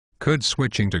Could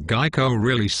switching to Geico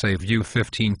really save you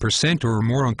 15% or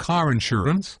more on car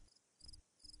insurance?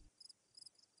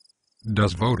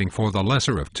 Does voting for the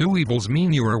lesser of two evils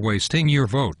mean you are wasting your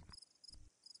vote?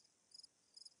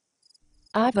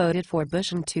 I voted for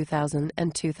Bush in 2000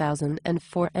 and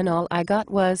 2004 and all I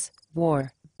got was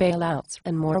war, bailouts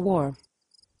and more war.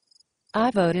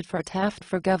 I voted for Taft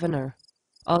for governor.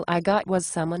 All I got was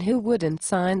someone who wouldn't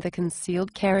sign the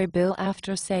concealed carry bill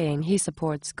after saying he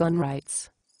supports gun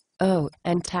rights. Oh,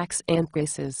 and tax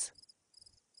increases.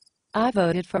 I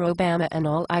voted for Obama and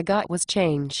all I got was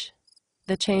change.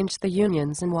 The change the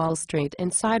unions and Wall Street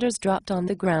insiders dropped on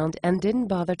the ground and didn't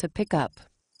bother to pick up.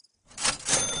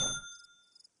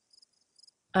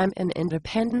 I'm an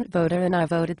independent voter and I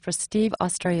voted for Steve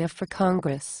Austria for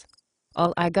Congress.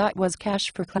 All I got was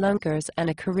cash for clunkers and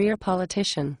a career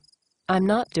politician. I'm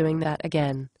not doing that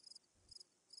again.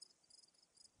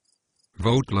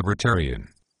 Vote Libertarian.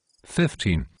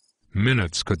 15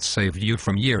 minutes could save you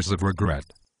from years of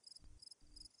regret.